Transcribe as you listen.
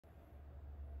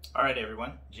Alright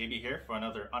everyone, JB here for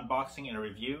another unboxing and a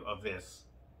review of this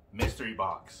mystery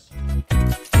box.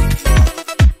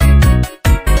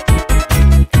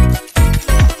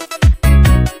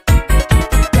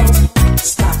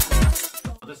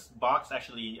 This box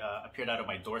actually appeared out of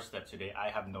my doorstep today. I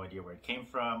have no idea where it came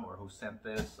from or who sent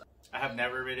this. I have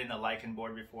never ridden a Lycaon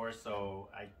board before, so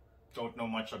I don't know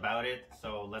much about it.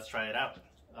 So let's try it out.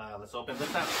 Let's open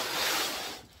this up.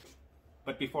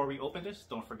 But before we open this,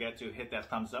 don't forget to hit that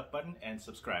thumbs up button and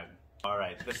subscribe.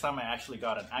 Alright, this time I actually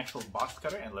got an actual box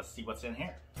cutter and let's see what's in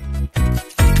here.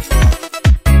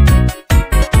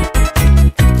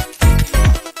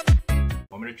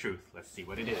 Moment of truth, let's see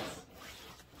what it is.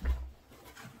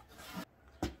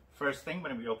 First thing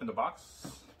when we open the box,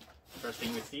 first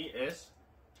thing we see is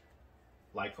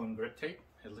Lycaon grip tape.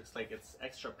 It looks like it's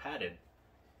extra padded.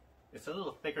 It's a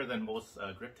little thicker than most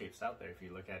grip tapes out there if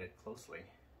you look at it closely.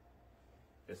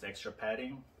 There's extra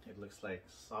padding. It looks like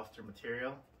softer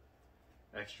material,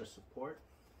 extra support.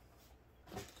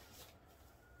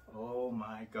 Oh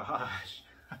my gosh.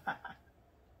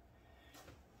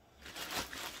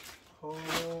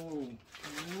 Oh,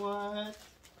 what?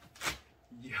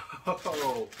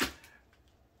 Yo.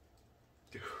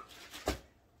 Dude.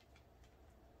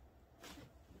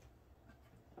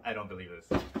 I don't believe this.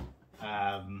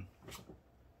 I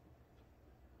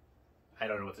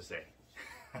don't know what to say.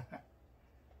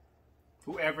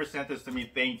 Whoever sent this to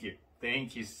me, thank you.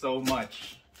 Thank you so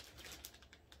much.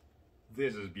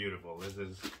 This is beautiful. This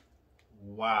is,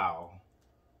 wow.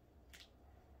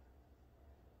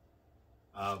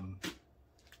 I'm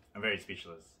very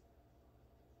speechless.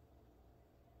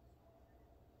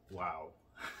 Wow.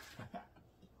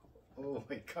 Oh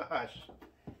my gosh.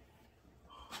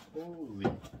 Holy.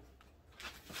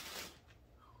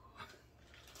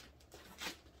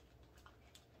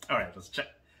 All right, let's check.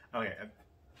 Okay.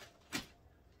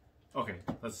 Okay,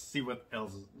 let's see what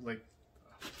else is, like,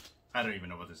 I don't even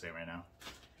know what to say right now.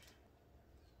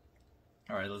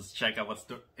 Alright, let's check out what's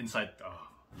inside. Oh.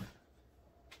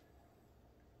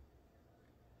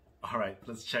 Alright,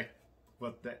 let's check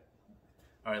what that.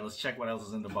 Alright, let's check what else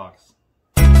is in the box.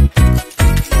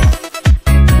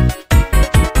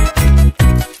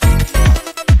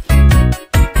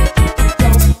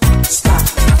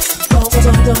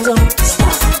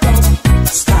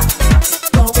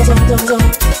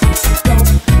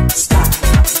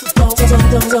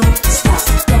 Don't stop.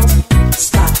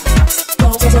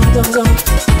 Don't stop. Don't stop.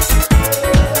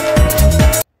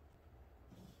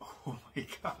 Oh my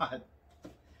god.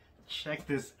 Check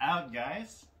this out,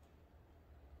 guys.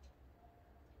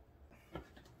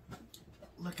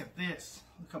 Look at this.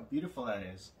 Look how beautiful that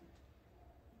is.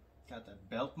 Got the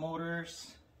belt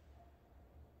motors.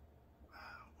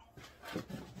 Wow.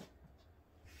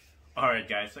 Alright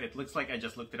guys, so it looks like I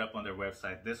just looked it up on their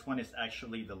website. This one is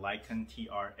actually the Lycaon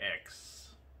TRX.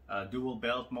 Dual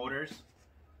belt motors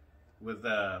with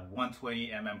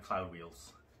 120mm cloud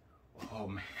wheels. Oh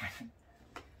man.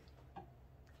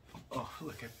 Oh,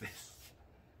 look at this.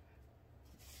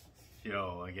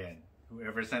 Yo, again,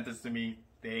 whoever sent this to me,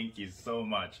 thank you so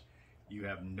much. You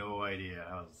have no idea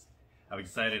how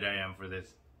excited I am for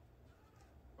this.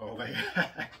 Oh my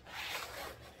god.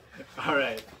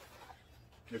 Alright.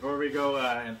 Before we go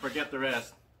and forget the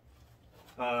rest,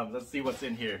 let's see what's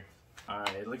in here.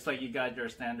 Alright, it looks like you got your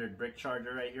standard brick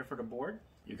charger right here for the board.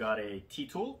 You got a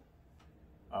T-tool.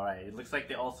 Alright, it looks like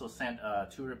they also sent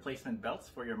 2 replacement belts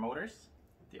for your motors.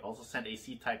 They also sent a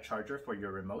C-type charger for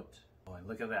your remote. Oh, and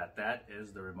look at that. That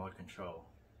is the remote control.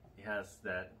 It has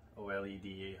that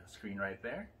OLED screen right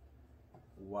there.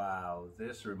 Wow,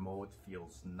 this remote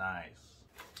feels nice.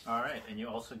 Alright, and you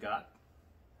also got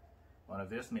one of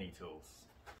these mini tools.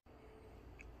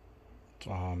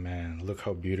 Oh man, look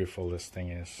how beautiful this thing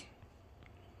is.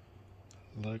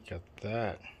 Look at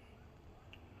that.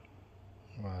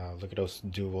 Wow, look at those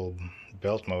dual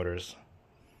belt motors.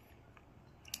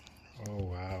 Oh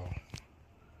wow.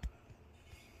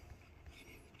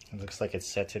 It looks like it's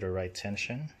set to the right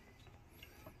tension.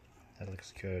 That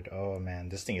looks good. Oh man,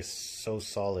 this thing is so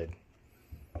solid.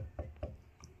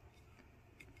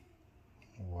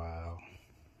 Wow.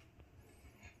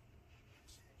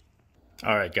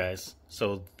 Alright guys,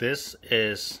 so this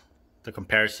is the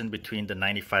comparison between the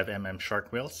 95mm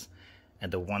shark wheels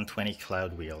and the 120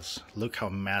 cloud wheels. Look how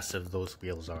massive those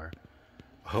wheels are.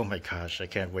 Oh my gosh, I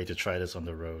can't wait to try this on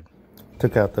the road.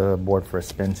 Took out the board for a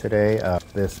spin today.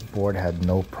 This board had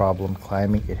no problem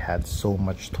climbing. It had so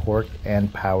much torque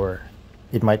and power.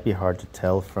 It might be hard to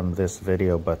tell from this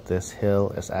video, but this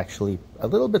hill is actually a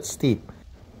little bit steep.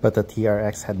 But the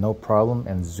TRX had no problem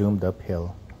and zoomed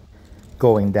uphill.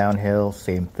 Going downhill,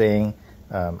 same thing.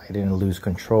 I didn't lose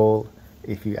control.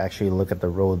 if you actually look at the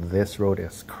road, this road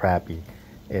is crappy.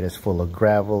 It is full of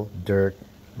gravel, dirt,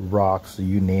 rocks,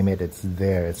 you name it, it's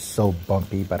there. It's so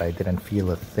bumpy, but I didn't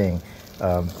feel a thing.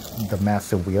 The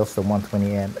massive wheels, the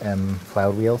 120mm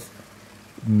cloud wheels,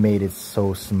 made it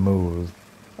so smooth.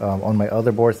 On my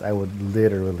other boards, I would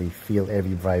literally feel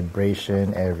every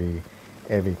vibration,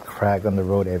 every crack on the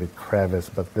road, every crevice,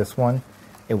 but this one,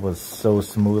 it was so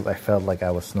smooth, I felt like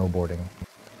I was snowboarding.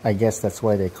 I guess that's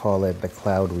why they call it the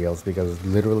cloud wheels, because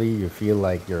literally you feel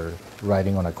like you're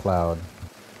riding on a cloud.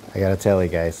 I gotta tell you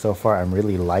guys, so far I'm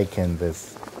really liking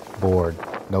this board,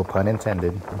 no pun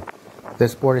intended.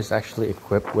 This board is actually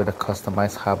equipped with a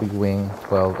customized Hobbywing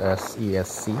 12S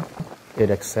ESC.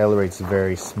 It accelerates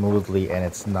very smoothly and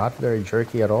it's not very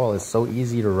jerky at all. It's so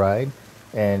easy to ride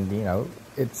and you know,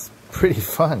 it's pretty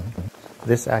fun.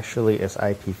 This actually is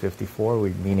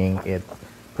IP54, meaning it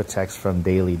protects from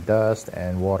daily dust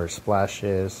and water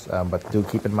splashes, but do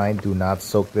keep in mind, do not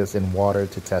soak this in water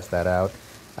to test that out.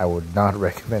 I would not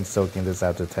recommend soaking this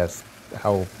out to test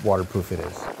how waterproof it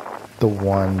is. The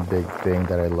one big thing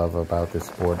that I love about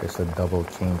this board is the double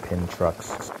kingpin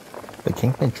trucks. The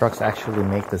kingpin trucks actually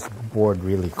make this board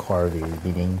really carvy,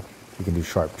 meaning you can do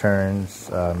sharp turns.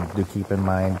 Do keep in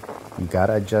mind, you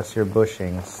gotta adjust your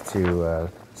bushings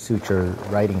to suit your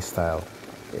riding style.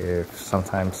 If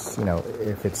sometimes, you know,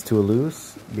 if it's too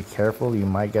loose, be careful, you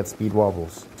might get speed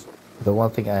wobbles. The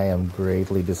one thing I am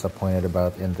greatly disappointed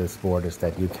about in this board is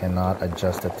that you cannot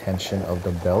adjust the tension of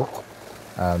the belt.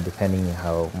 Depending on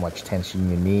how much tension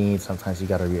you need, sometimes you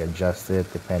gotta readjust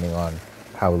it depending on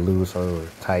how loose or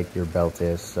tight your belt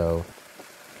is. So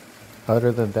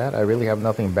other than that, I really have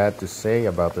nothing bad to say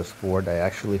about this board. I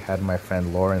actually had my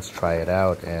friend Lawrence try it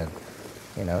out and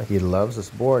you know, he loves this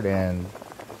board, and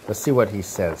let's see what he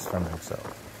says from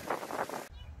himself.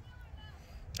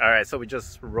 Alright, so we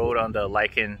just rode on the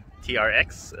Lycaon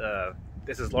TRX.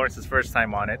 This is Lawrence's first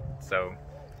time on it, so...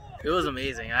 It was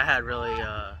amazing. I had really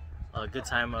a good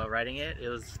time riding it. It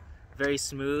was very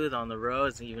smooth on the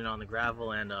roads, even on the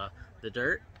gravel and the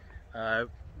dirt. I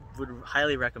would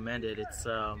highly recommend it. It's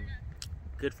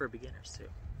good for beginners too.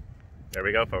 There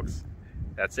we go, folks.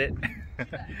 That's it.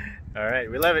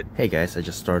 Alright, we love it. Hey guys, I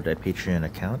just started a Patreon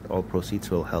account. All proceeds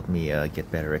will help me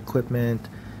get better equipment,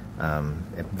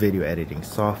 video editing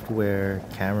software,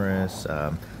 cameras,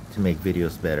 to make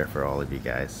videos better for all of you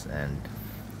guys. And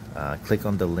click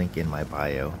on the link in my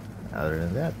bio. Other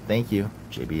than that, thank you.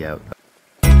 JB out.